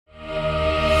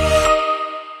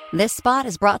This spot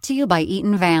is brought to you by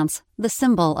Eaton Vance, the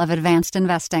symbol of advanced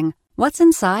investing. What's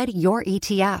inside your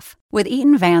ETF? With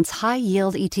Eaton Vance High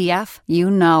Yield ETF, you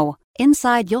know.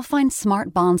 Inside, you'll find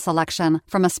smart bond selection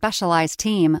from a specialized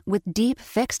team with deep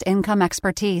fixed income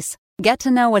expertise. Get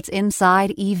to know what's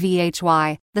inside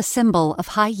EVHY, the symbol of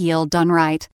high yield done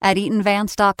right, at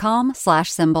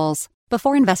eatonvance.com/symbols.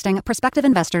 Before investing, prospective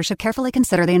investors should carefully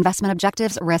consider the investment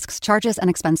objectives, risks, charges, and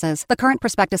expenses. The current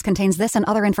prospectus contains this and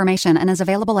other information and is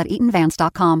available at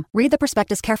eatonvance.com. Read the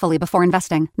prospectus carefully before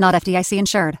investing. Not FDIC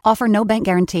insured. Offer no bank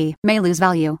guarantee. May lose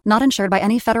value. Not insured by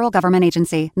any federal government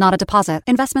agency. Not a deposit.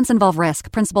 Investments involve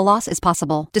risk. Principal loss is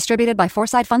possible. Distributed by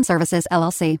Foreside Fund Services,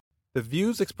 LLC. The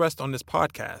views expressed on this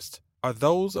podcast are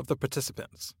those of the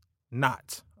participants,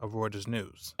 not of Reuters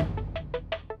News.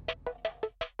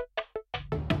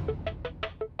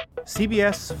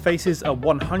 CBS faces a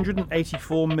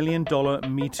 $184 million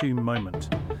Me Too moment,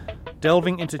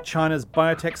 delving into China's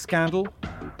biotech scandal,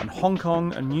 and Hong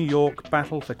Kong and New York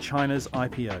battle for China's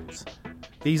IPOs.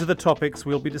 These are the topics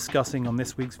we'll be discussing on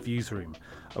this week's Viewsroom,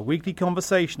 a weekly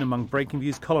conversation among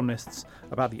Breakingviews columnists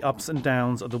about the ups and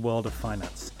downs of the world of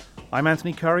finance. I'm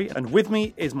Anthony Curry, and with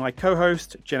me is my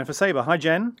co-host, Jennifer Saber. Hi,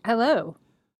 Jen. Hello.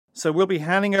 So we'll be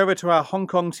handing over to our Hong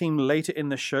Kong team later in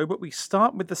the show, but we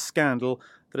start with the scandal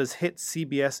that has hit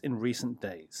CBS in recent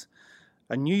days.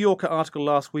 A New Yorker article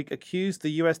last week accused the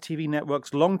US TV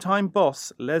network's longtime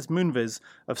boss, Les Moonves,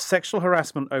 of sexual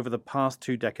harassment over the past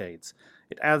 2 decades.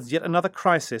 It adds yet another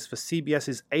crisis for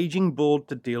CBS's aging board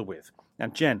to deal with. Now,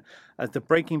 Jen, as the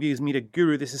Breakingviews media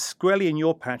guru, this is squarely in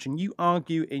your patch, and you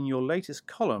argue in your latest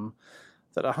column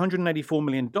that $184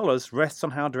 million rests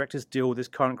on how directors deal with this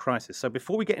current crisis. So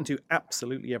before we get into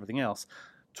absolutely everything else,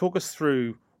 talk us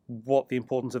through what the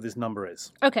importance of this number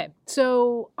is. Okay,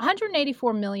 so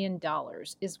 $184 million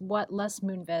is what Les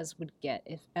Moonves would get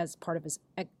as part of his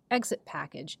exit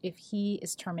package if he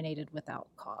is terminated without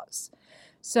cause.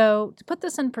 So to put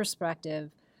this in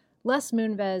perspective, Les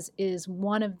Moonves is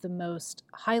one of the most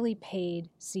highly paid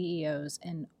CEOs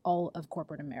in all of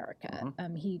corporate America.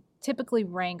 Mm-hmm. He typically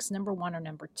ranks number 1 or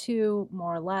number 2,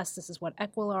 more or less. This is what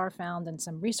Equilar found in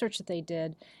some research that they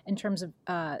did in terms of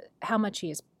how much he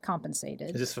is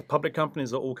compensated. Is this for public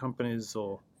companies or all companies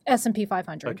or? S&P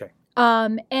 500. Okay.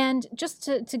 And just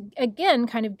to again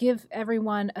kind of give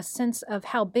everyone a sense of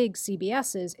how big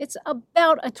CBS is, it's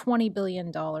about a $20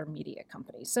 billion media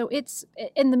company. So it's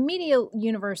in the media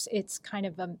universe, it's kind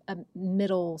of a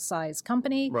middle-sized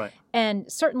company. Right.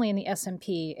 And certainly in the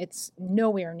S&P, it's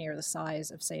nowhere near the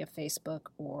size of, say, a Facebook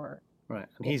or right.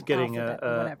 And he's getting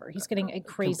whatever. He's getting a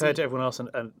crazy, compared to everyone else,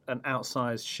 an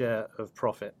outsized share of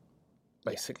profit,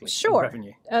 basically. Sure.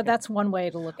 Revenue. That's one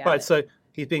way to look at it. Right. So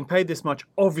he's being paid this much,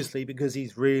 obviously, because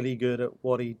he's really good at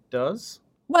what he does.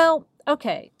 Well,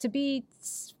 okay, to be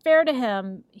fair to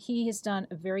him, he has done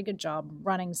a very good job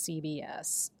running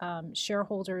CBS.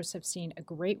 Shareholders have seen a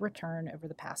great return over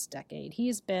the past decade. He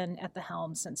has been at the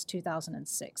helm since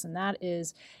 2006, and that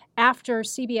is after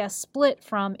CBS split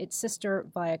from its sister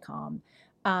Viacom.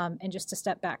 And just to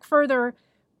step back further,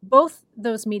 both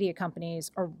those media companies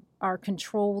are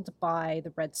controlled by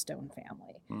the Redstone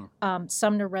family.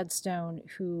 Sumner Redstone,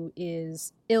 who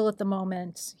is ill at the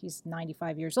moment, he's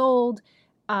 95 years old.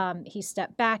 He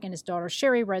stepped back, and his daughter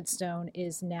Sherry Redstone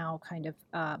is now kind of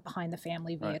behind the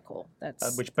family vehicle. Right.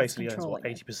 That's which basically that's owns,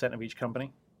 80% of each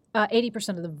company?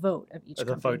 80% of the vote of each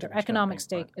company. Their economic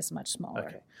stake right. is much smaller.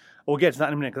 Okay. We'll get to that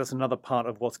in a minute, because that's another part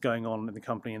of what's going on in the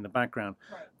company in the background.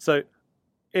 Right. So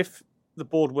if the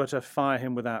board were to fire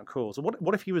him without cause,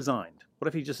 what if he resigned? What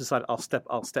if he just decided,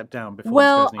 I'll step down before this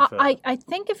goes any further? I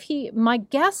think my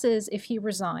guess is if he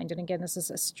resigned, and again, this is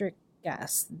a strict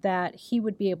guess, that he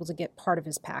would be able to get part of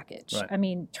his package. Right. I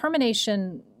mean,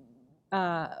 termination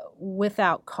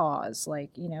without cause,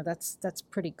 that's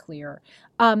pretty clear.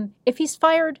 If he's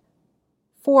fired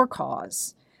for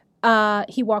cause,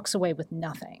 he walks away with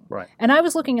nothing. Right. And I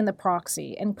was looking in the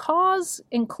proxy, and cause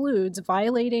includes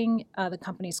violating the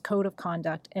company's code of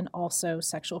conduct, and also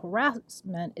sexual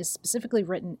harassment is specifically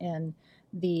written in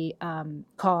the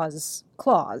cause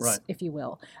clause, right. if you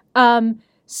will.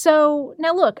 So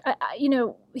now look,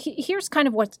 here's kind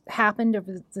of what's happened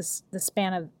over the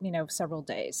span of, several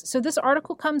days. So this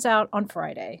article comes out on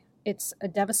Friday. It's a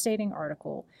devastating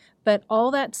article. But all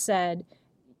that said,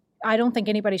 I don't think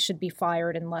anybody should be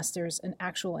fired unless there's an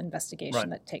actual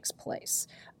investigation that takes place.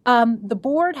 The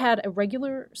board had a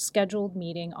regular scheduled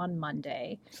meeting on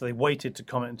Monday. So they waited to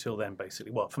comment until then,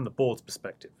 basically. Well, from the board's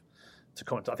perspective, to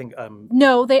comment. I think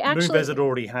no, they actually Moonves had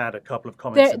already had a couple of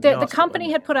comments. The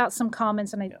company had put out some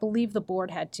comments, and I believe the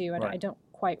board had too. And I don't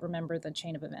quite remember the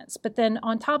chain of events. But then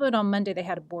on top of it, on Monday, they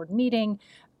had a board meeting.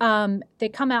 They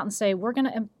come out and say, we're going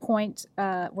to appoint,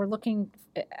 we're looking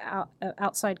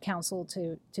outside counsel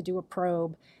to do a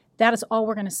probe. That is all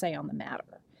we're going to say on the matter.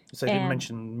 So they didn't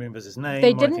mention Moonves' name?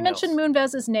 They didn't mention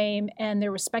Moonves' name, and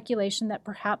there was speculation that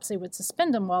perhaps they would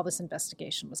suspend him while this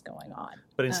investigation was going on.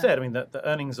 But instead, the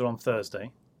earnings are on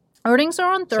Thursday. Earnings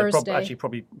are on Thursday. So actually,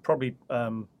 probably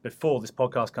before this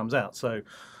podcast comes out. So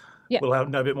we'll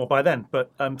know a bit more by then.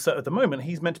 But so at the moment,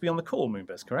 he's meant to be on the call,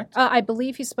 Moonves, correct? I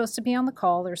believe he's supposed to be on the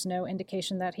call. There's no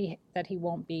indication that he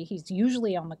won't be. He's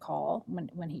usually on the call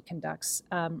when he conducts,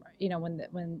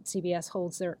 when CBS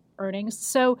holds their earnings.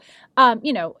 So,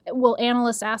 will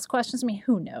analysts ask questions? I mean,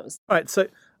 who knows? All right. So,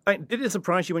 did it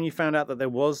surprise you when you found out that there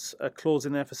was a clause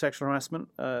in there for sexual harassment?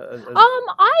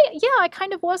 I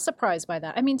kind of was surprised by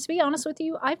that. I mean, to be honest with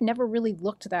you, I've never really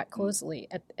looked that closely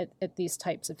at these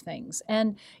types of things.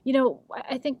 And,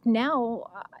 I think now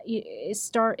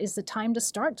is the time to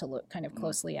start to look kind of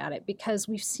closely at it, because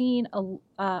we've seen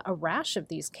a rash of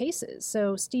these cases.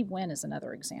 So Steve Wynn is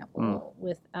another example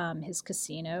with his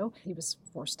casino. He was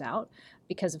forced out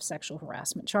because of sexual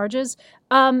harassment charges.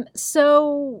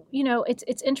 So,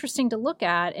 it's interesting to look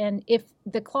at. And if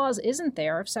the clause isn't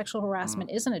there, if sexual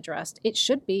harassment isn't addressed, it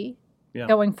should be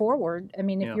going forward. I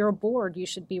mean, if you're a board, you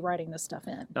should be writing this stuff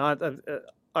in.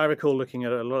 I recall looking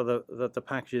at a lot of the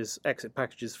packages, exit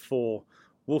packages for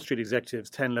Wall Street executives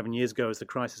 10, 11 years ago as the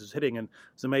crisis was hitting, and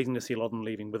it was amazing to see a lot of them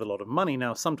leaving with a lot of money.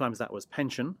 Now, sometimes that was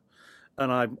pension.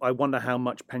 And I wonder how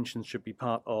much pensions should be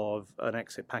part of an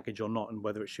exit package or not, and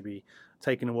whether it should be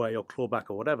taken away or clawback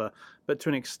or whatever. But to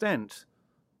an extent,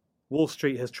 Wall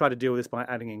Street has tried to deal with this by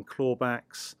adding in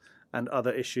clawbacks and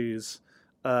other issues,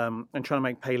 and trying to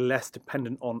make pay less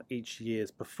dependent on each year's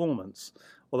performance.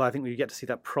 Although I think we get to see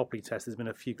that properly test. There's been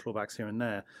a few clawbacks here and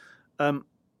there.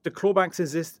 Do clawbacks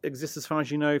exist as far as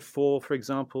you know for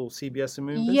example, CBS and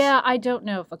Moonves? Yeah, I don't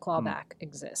know if a clawback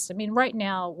exists. I mean, right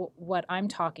now, what I'm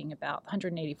talking about,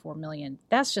 $184 million,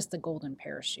 that's just the golden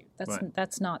parachute.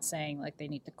 That's not saying like they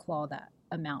need to claw that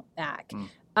amount back.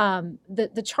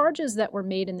 The charges that were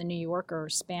made in the New Yorker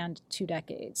spanned 2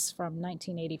 decades, from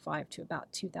 1985 to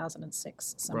about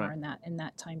 2006, somewhere in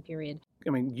that time period. I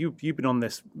mean, you've been on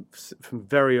this from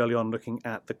very early on, looking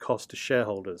at the cost to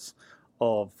shareholders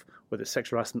of whether it's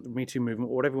sexual harassment, the Me Too movement,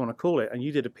 or whatever you want to call it. And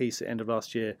you did a piece at the end of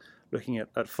last year looking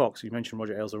at Fox. You mentioned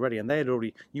Roger Ailes already,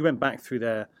 and you went back through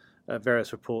their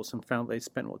various reports and found they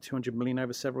spent, $200 million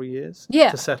over several years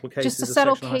to settle cases? Just to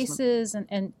settle cases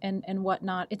and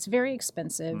whatnot. It's very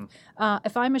expensive.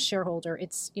 If I'm a shareholder,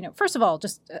 it's, first of all,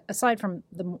 just aside from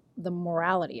the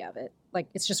morality of it, like,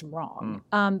 it's just wrong.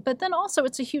 But then also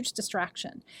it's a huge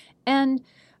distraction. And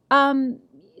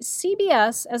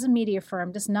CBS, as a media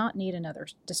firm, does not need another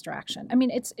distraction. I mean,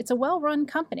 it's a well-run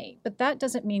company, but that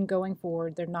doesn't mean going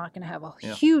forward they're not going to have a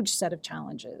huge set of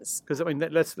challenges. Because, I mean,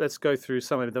 let's go through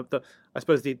some of the I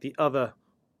suppose the other,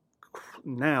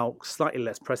 now slightly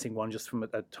less pressing one, just from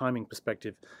a timing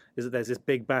perspective, is that there's this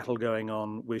big battle going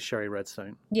on with Sherry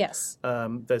Redstone. Yes.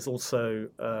 There's also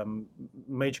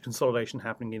major consolidation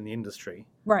happening in the industry.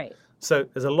 Right. So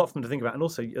there's a lot for them to think about. And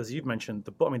also, as you've mentioned,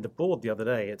 the board the other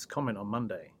day, its comment on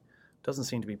Monday, doesn't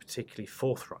seem to be particularly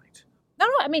forthright. No,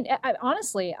 I mean,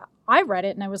 honestly, I read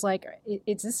it and I was like,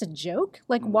 is this a joke?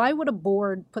 Like, why would a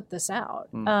board put this out?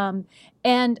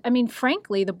 And, I mean,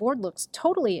 frankly, the board looks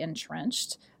totally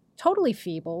entrenched, totally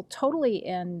feeble, totally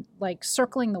in, like,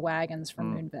 circling the wagons for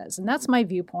Moonves. And that's my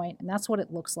viewpoint, and that's what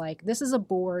it looks like. This is a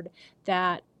board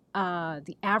that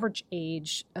the average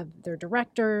age of their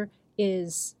director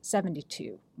is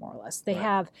 72, more or less. They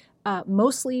have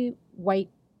mostly white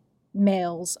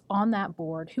males on that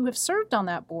board who have served on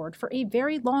that board for a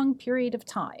very long period of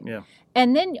time. Yeah.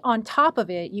 And then on top of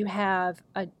it, you have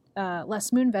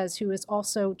Les Moonves, who is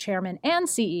also chairman and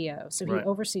CEO, so he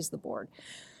oversees the board.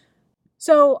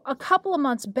 So a couple of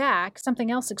months back,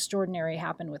 something else extraordinary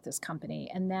happened with this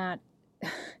company, and that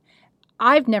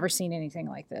I've never seen anything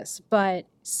like this, but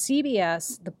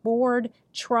CBS, the board,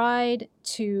 tried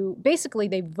to, basically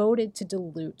they voted to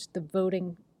dilute the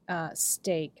voting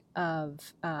stake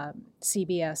of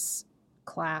CBS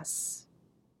Class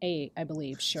A, I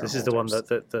believe, shareholders. This is the one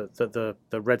that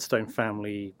the Redstone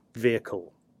family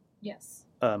vehicle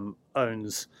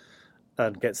owns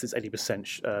and gets its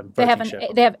 80% voting share.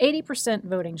 They have 80%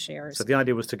 voting shares. So the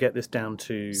idea was to get this down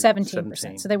to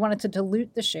 17%. So they wanted to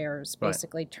dilute the shares,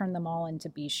 basically turn them all into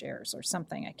B shares or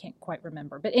something. I can't quite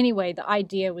remember. But anyway, the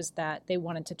idea was that they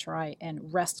wanted to try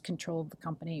and wrest control of the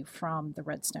company from the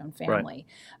Redstone family,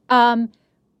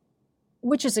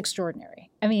 which is extraordinary.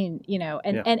 I mean,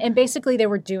 and basically they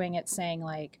were doing it saying,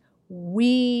 like,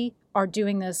 we are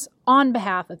doing this on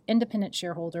behalf of independent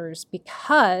shareholders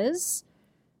because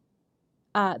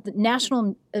the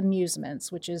National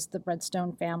Amusements, which is the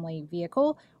Redstone family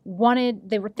vehicle,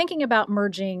 they were thinking about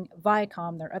merging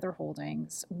Viacom, their other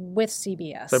holdings, with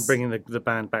CBS. So bringing the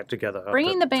band back together.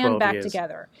 Bringing the band back years.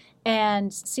 together. And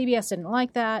CBS didn't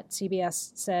like that.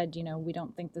 CBS said, we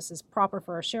don't think this is proper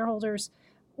for our shareholders,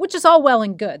 which is all well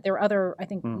and good. There are other, I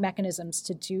think, mechanisms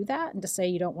to do that and to say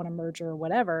you don't want to merge or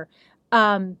whatever.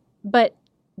 But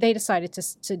they decided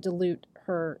to dilute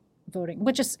her voting,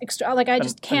 which is extra. Like, I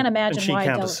just can't imagine why.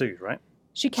 And she countersued, right?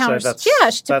 She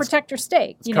countersued, to protect her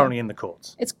stake. It's currently in the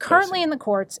courts. It's currently in the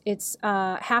courts. It's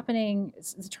happening.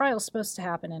 The trial is supposed to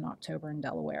happen in October in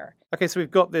Delaware. Okay, so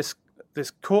we've got this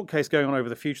court case going on over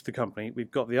the future of the company.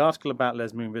 We've got the article about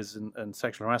Les Moonves and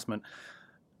sexual harassment.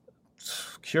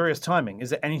 Curious timing. Is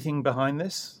there anything behind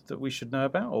this that we should know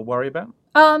about or worry about?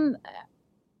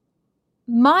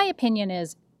 My opinion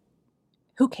is,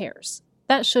 who cares?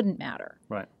 That shouldn't matter.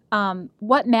 Right.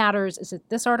 What matters is that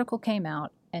this article came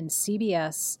out and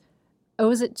CBS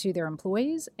owes it to their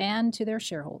employees and to their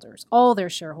shareholders, all their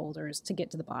shareholders, to get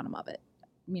to the bottom of it.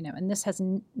 And this has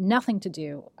nothing to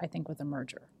do, I think, with a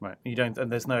merger. Right.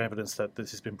 And there's no evidence that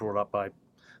this has been brought up by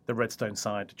the Redstone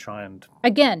side to try and...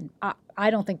 Again, I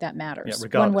don't think that matters. Yeah,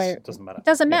 regardless, it doesn't matter. It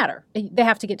doesn't matter. They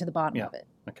have to get to the bottom of it.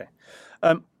 Okay.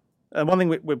 And one thing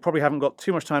we probably haven't got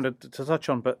too much time to touch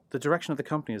on, but the direction of the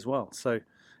company as well. So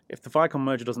if the Viacom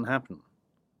merger doesn't happen,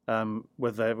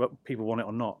 whether people want it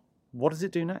or not, what does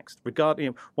it do next?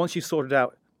 Once you've sorted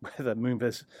out whether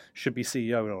Moonves should be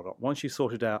CEO or not, once you've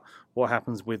sorted out what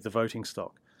happens with the voting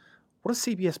stock, what does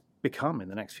CBS become in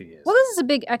the next few years? Well, this is a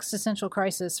big existential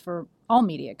crisis for all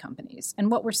media companies.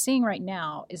 And what we're seeing right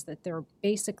now is that they're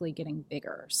basically getting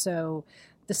bigger. So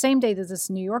the same day that this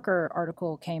New Yorker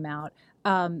article came out,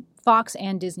 Fox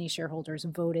and Disney shareholders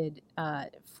voted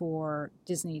for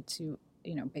Disney to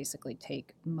basically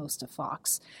take most of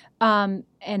Fox and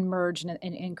merge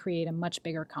and create a much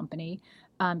bigger company.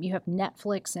 You have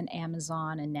Netflix and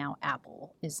Amazon, and now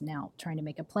Apple is now trying to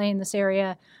make a play in this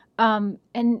area. And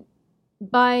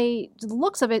by the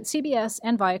looks of it, CBS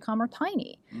and Viacom are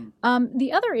tiny.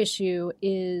 The other issue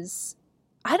is,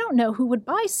 I don't know who would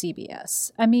buy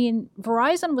CBS. I mean,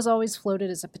 Verizon was always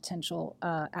floated as a potential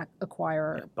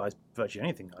acquirer. Yeah, it buys virtually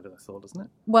anything, I'd have thought, doesn't it?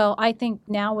 Well, I think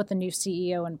now with the new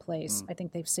CEO in place, I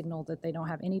think they've signaled that they don't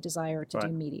have any desire to do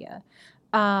media.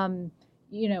 Comcast,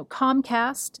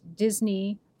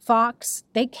 Disney, Fox,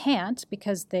 they can't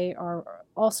because they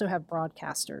also have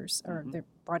broadcasters or their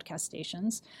broadcast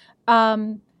stations.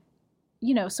 So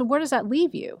where does that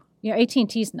leave you?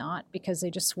 AT&T's not, because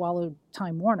they just swallowed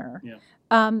Time Warner. Yeah.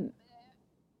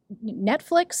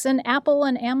 Netflix and Apple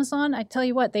and Amazon, I tell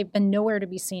you what, they've been nowhere to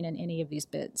be seen in any of these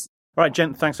bids. All right,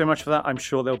 Jen, thanks very much for that. I'm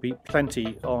sure there'll be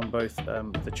plenty on both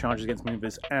the charges against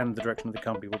Moonves and the direction of the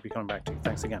company. We'll be coming back to you.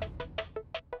 Thanks again.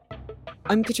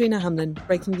 I'm Katrina Hamlin,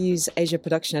 Breaking News Asia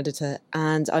production editor,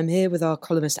 and I'm here with our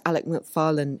columnist Alec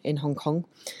McFarlane in Hong Kong.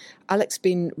 Alec's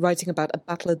been writing about a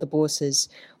battle of the bourses.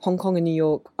 Hong Kong and New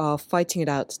York are fighting it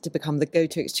out to become the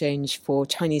go-to exchange for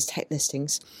Chinese tech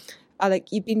listings. Alec,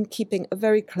 you've been keeping a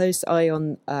very close eye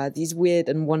on these weird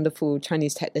and wonderful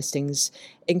Chinese tech listings,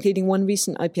 including one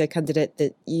recent IPO candidate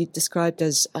that you described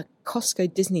as a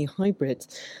Costco-Disney hybrid.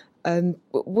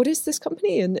 What is this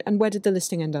company and where did the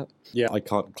listing end up? Yeah, I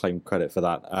can't claim credit for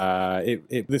that.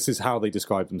 This is how they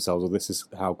describe themselves, or this is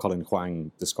how Colin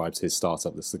Huang describes his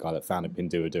startup. This is the guy that founded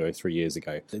Pinduoduo 3 years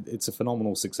ago. It's a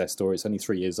phenomenal success story. It's only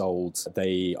 3 years old.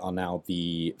 They are now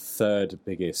the third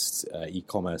biggest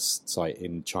e-commerce site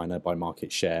in China by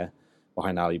market share,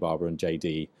 behind Alibaba and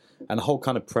JD. And the whole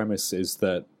kind of premise is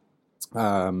that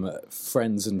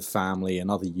friends and family and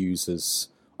other users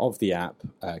of the app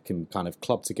can kind of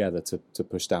club together to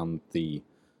push down the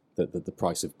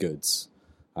price of goods.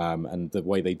 And the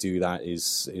way they do that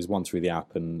is one through the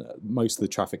app, and most of the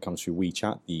traffic comes through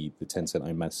WeChat, the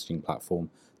Tencent-owned messaging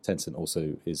platform. Tencent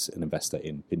also is an investor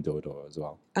in Pinduoduo as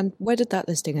well. And where did that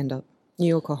listing end up? New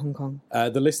York or Hong Kong?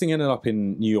 The listing ended up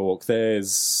in New York. They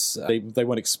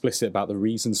weren't explicit about the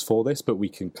reasons for this, but we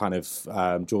can kind of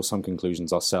draw some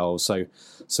conclusions ourselves. So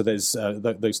there's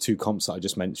those two comps that I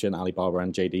just mentioned, Alibaba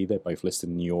and JD. They're both listed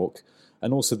in New York,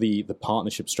 and also the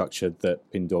partnership structure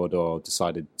that Pinduoduo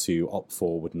decided to opt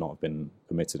for would not have been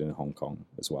permitted in Hong Kong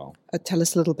as well. Tell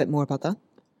us a little bit more about that.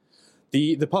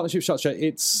 The partnership structure,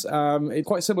 it's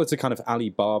quite similar to kind of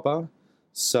Alibaba.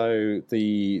 So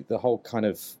the whole kind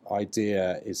of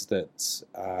idea is that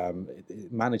it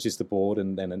manages the board,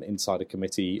 and then an insider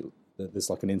committee. There's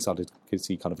like an insider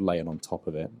committee kind of laying on top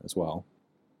of it as well.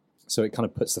 So it kind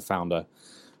of puts the founder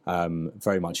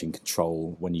very much in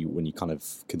control when you kind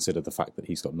of consider the fact that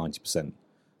he's got 90%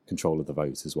 control of the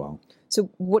vote as well. So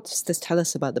what does this tell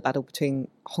us about the battle between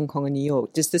Hong Kong and New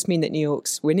York? Does this mean that New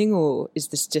York's winning, or is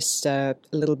this just a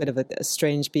little bit of a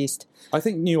strange beast? I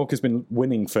think New York has been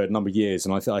winning for a number of years,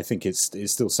 and I think it's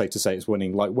still safe to say it's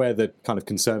winning. Like, where the kind of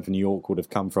concern for New York would have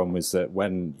come from was that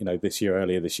when,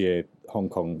 earlier this year, Hong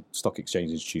Kong Stock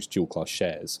Exchange introduced dual class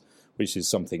shares, which is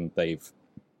something they've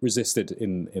resisted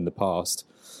in the past.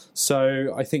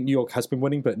 So I think New York has been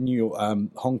winning, but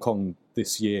Hong Kong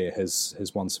this year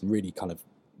has won some really kind of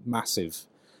massive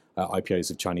IPOs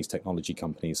of Chinese technology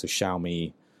companies. So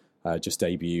Xiaomi just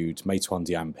debuted, Meituan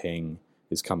Dianping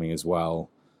is coming as well.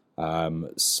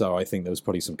 So I think there was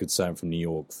probably some concern from New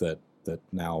York that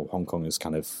now Hong Kong has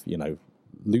kind of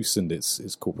loosened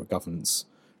its corporate governance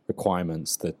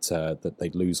requirements, that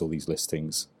they'd lose all these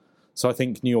listings. So I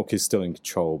think New York is still in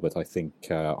control, but I think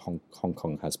Hong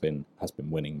Kong has been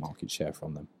winning market share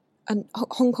from them. And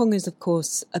Hong Kong is, of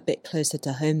course, a bit closer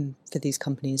to home for these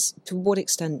companies. To what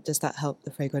extent does that help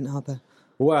the Fragrant Harbour?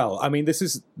 Well, I mean, this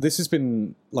has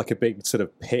been like a big sort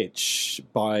of pitch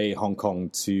by Hong Kong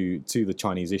to the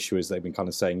Chinese issuers. They've been kind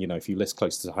of saying, if you list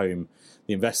close to home,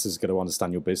 the investors are going to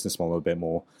understand your business model a bit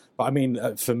more. But I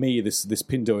mean, for me, this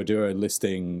Pinduoduo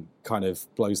listing kind of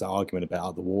blows that argument a bit out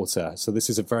of the water. So this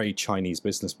is a very Chinese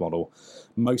business model.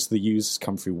 Most of the users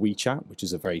come through WeChat, which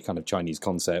is a very kind of Chinese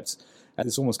concept. And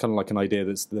it's almost kind of like an idea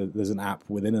that there's an app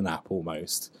within an app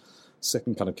almost.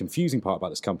 Second kind of confusing part about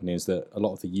this company is that a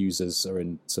lot of the users are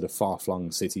in sort of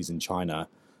far-flung cities in China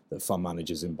that fund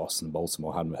managers in Boston and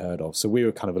Baltimore hadn't heard of. So we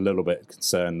were kind of a little bit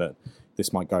concerned that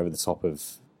this might go over the top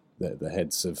of the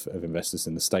heads of investors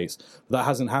in the States. But that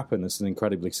hasn't happened. It's an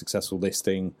incredibly successful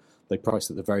listing. They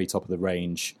priced at the very top of the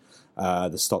range.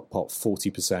 The stock popped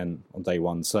 40% on day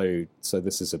one. So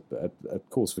this is a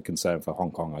cause for concern for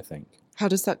Hong Kong, I think. How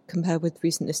does that compare with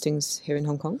recent listings here in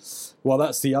Hong Kong? Well,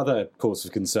 that's the other cause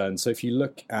of concern. So if you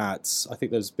look at, I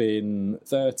think there's been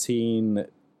 13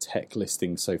 tech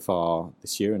listings so far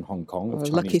this year in Hong Kong of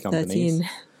Chinese lucky companies. 13.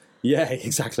 Yeah,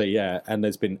 exactly, yeah. And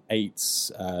there's been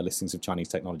 8 listings of Chinese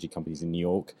technology companies in New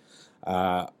York.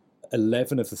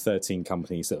 11 of the 13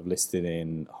 companies that have listed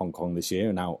in Hong Kong this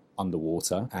year are now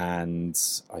underwater. And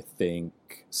I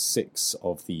think 6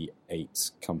 of the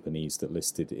 8 companies that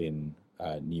listed in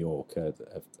New York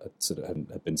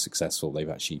have been successful. They've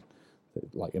actually,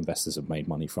 like, investors have made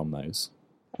money from those.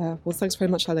 Well, thanks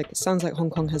very much, Alec. It sounds like Hong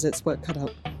Kong has its work cut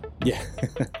out. Yeah,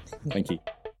 thank you.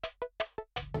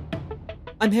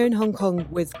 I'm here in Hong Kong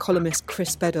with columnist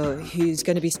Chris Beddoe, who's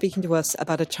going to be speaking to us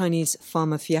about a Chinese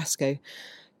pharma fiasco.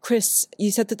 Chris, you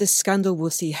said that this scandal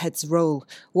will see heads roll.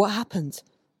 What happened?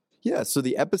 Yeah, so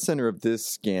the epicenter of this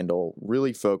scandal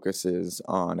really focuses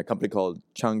on a company called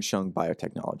Changsheng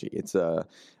Biotechnology. It's a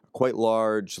quite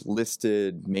large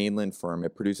listed mainland firm.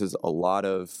 It produces a lot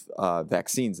of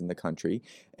vaccines in the country.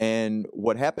 And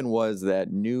what happened was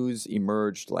that news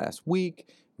emerged last week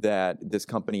that this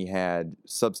company had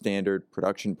substandard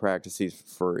production practices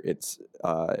for its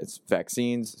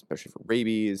vaccines, especially for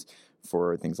rabies,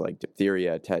 for things like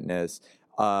diphtheria, tetanus,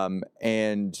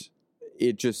 and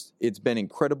it's been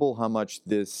incredible how much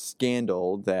this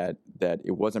scandal that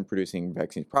it wasn't producing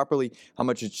vaccines properly, how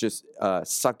much it's just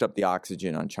sucked up the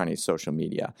oxygen on Chinese social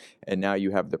media. And now you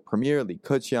have the premier, Li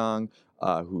Keqiang,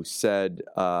 who said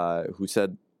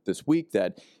this week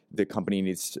that the company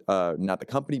needs, not the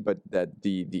company, but that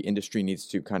the industry needs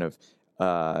to kind of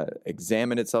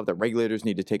examine itself, that regulators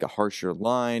need to take a harsher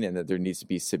line, and that there needs to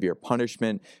be severe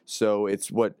punishment. So it's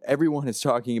what everyone is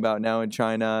talking about now in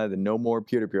China, the no more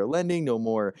peer-to-peer lending, no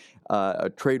more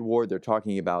a trade war. They're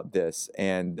talking about this.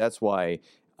 And that's why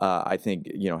I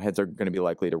think, heads are going to be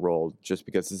likely to roll, just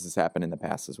because this has happened in the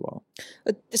past as well.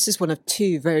 This is one of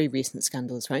 2 very recent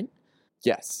scandals, right?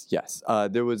 Yes.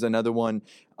 There was another one,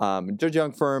 a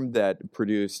Zhejiang firm that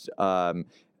produced a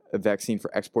vaccine for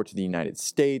export to the United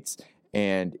States.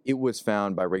 And it was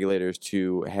found by regulators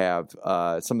to have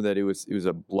some of that. It was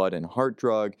a blood and heart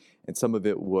drug, and some of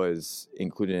it was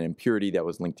included an impurity that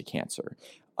was linked to cancer.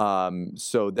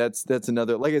 So that's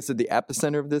another. Like I said, the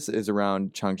epicenter of this is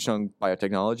around Changsheng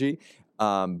Biotechnology,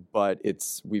 but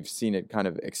we've seen it kind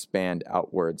of expand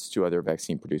outwards to other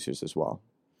vaccine producers as well.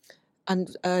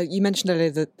 And you mentioned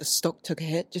earlier that the stock took a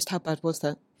hit. Just how bad was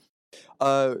that?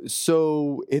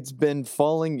 So it's been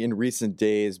falling in recent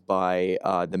days by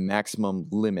the maximum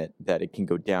limit that it can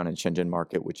go down in Shenzhen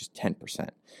market, which is 10%.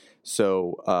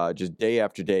 So just day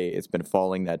after day, it's been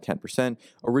falling that 10%.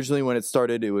 Originally, when it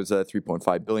started, it was a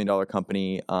 $3.5 billion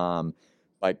company.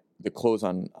 By the close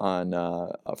on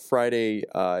Friday,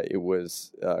 it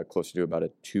was closer to about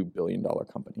a $2 billion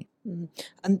company.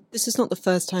 And this is not the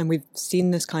first time we've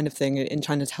seen this kind of thing in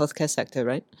China's healthcare sector,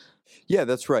 right? Yeah,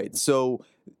 that's right. So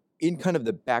in kind of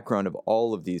the background of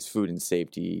all of these food and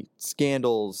safety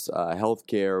scandals,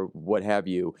 healthcare, what have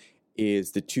you,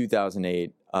 is the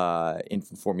 2008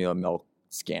 infant formula milk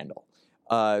scandal.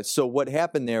 So what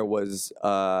happened there was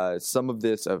some of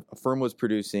this, a firm was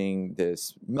producing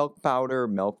this milk powder,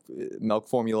 milk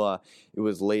formula. It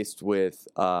was laced with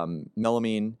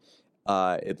melamine.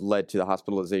 It led to the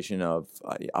hospitalization of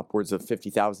upwards of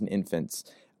 50,000 infants.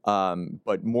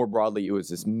 But more broadly, it was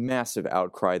this massive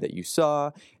outcry that you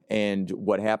saw. And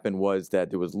what happened was that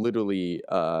there was literally,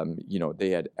 they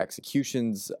had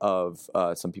executions of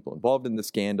some people involved in the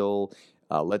scandal,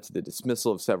 led to the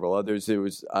dismissal of several others. It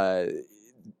was,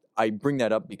 I bring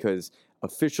that up because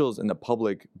officials and the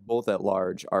public, both at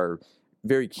large, are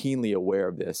very keenly aware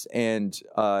of this. And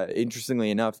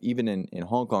interestingly enough, even in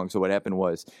Hong Kong, so what happened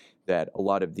was that a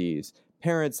lot of these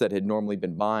parents that had normally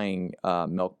been buying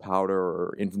milk powder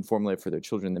or infant formula for their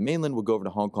children in the mainland would go over to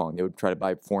Hong Kong. They would try to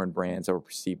buy foreign brands that were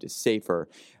perceived as safer.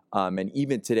 And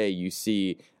even today, you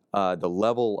see the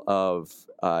level of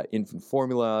infant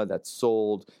formula that's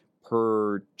sold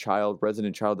per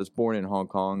resident child that's born in Hong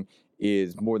Kong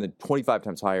is more than 25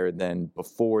 times higher than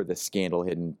before the scandal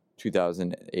hit in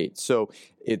 2008. So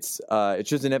it's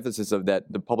just an emphasis of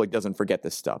that the public doesn't forget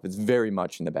this stuff. It's very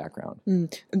much in the background.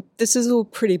 This is all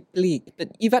pretty bleak, but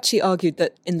you've actually argued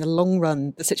that in the long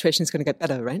run, the situation is going to get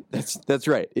better, right? That's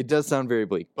right. It does sound very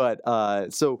bleak. But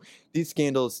so these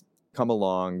scandals come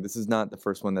along. This is not the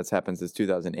first one that's happened since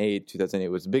 2008. 2008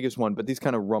 was the biggest one, but these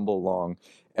kind of rumble along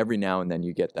every now and then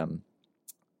you get them.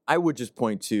 I would just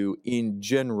point to, in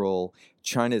general,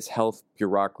 China's health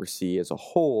bureaucracy as a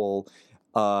whole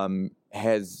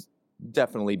has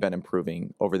definitely been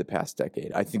improving over the past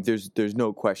decade. I think there's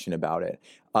no question about it.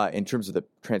 In terms of the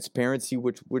transparency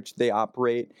which they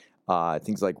operate,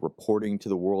 things like reporting to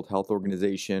the World Health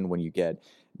Organization when you get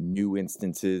new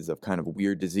instances of kind of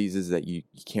weird diseases that you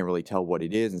can't really tell what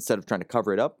it is, instead of trying to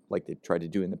cover it up like they tried to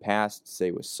do in the past,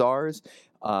 say with SARS.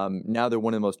 Now they're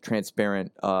one of the most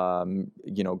transparent,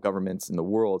 governments in the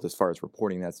world as far as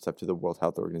reporting that stuff to the World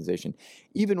Health Organization.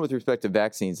 Even with respect to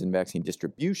vaccines and vaccine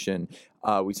distribution,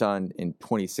 we saw in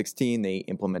 2016 they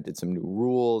implemented some new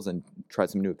rules and tried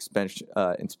some new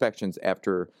inspections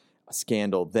after a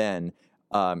scandal then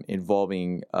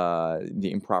involving the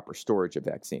improper storage of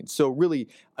vaccines. So really,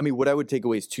 I mean, what I would take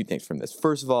away is two things from this.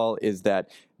 First of all is that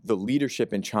the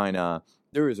leadership in China,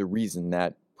 there is a reason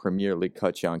that Premier Li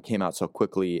Keqiang came out so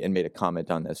quickly and made a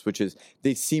comment on this, which is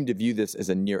they seem to view this as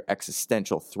a near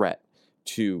existential threat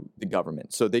to the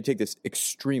government. So they take this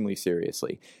extremely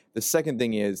seriously. The second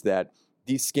thing is that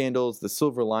these scandals, the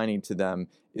silver lining to them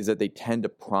is that they tend to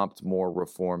prompt more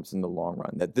reforms in the long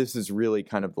run, that this is really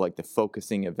kind of like the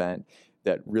focusing event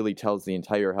that really tells the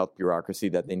entire health bureaucracy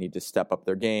that they need to step up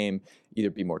their game, either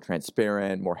be more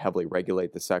transparent, more heavily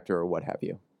regulate the sector, or what have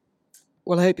you.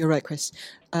 Well, I hope you're right, Chris.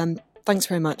 Thanks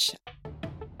very much.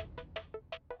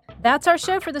 That's our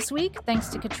show for this week. Thanks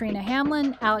to Katrina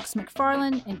Hamlin, Alex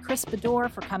McFarlane, and Chris Bedore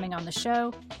for coming on the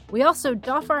show. We also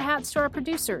doff our hats to our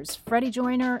producers, Freddie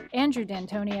Joyner, Andrew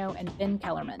D'Antonio, and Ben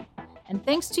Kellerman. And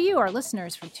thanks to you, our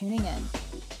listeners, for tuning in.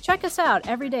 Check us out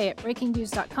every day at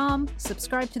breakingviews.com,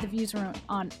 subscribe to the Viewsroom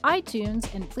on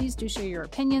iTunes, and please do share your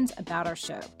opinions about our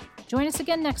show. Join us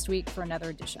again next week for another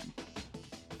edition.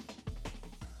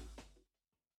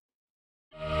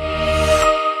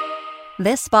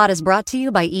 This spot is brought to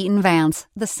you by Eaton Vance,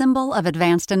 the symbol of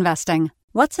advanced investing.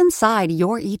 What's inside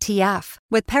your ETF?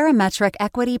 With Parametric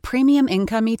Equity Premium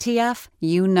Income ETF,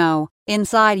 you know.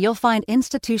 Inside, you'll find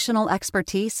institutional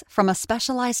expertise from a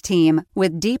specialized team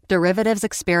with deep derivatives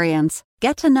experience.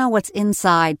 Get to know what's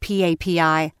inside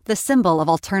PAPI, the symbol of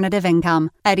alternative income,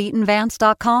 at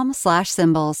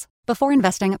eatonvance.com/symbols. Before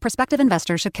investing, prospective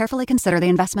investors should carefully consider the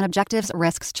investment objectives,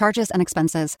 risks, charges, and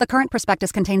expenses. The current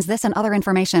prospectus contains this and other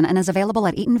information and is available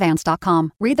at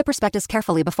eatonvance.com. Read the prospectus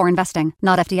carefully before investing.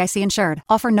 Not FDIC insured.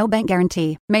 Offer no bank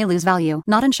guarantee. May lose value.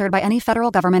 Not insured by any federal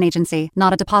government agency.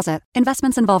 Not a deposit.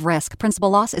 Investments involve risk.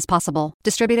 Principal loss is possible.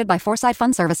 Distributed by Foresight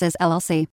Fund Services, LLC.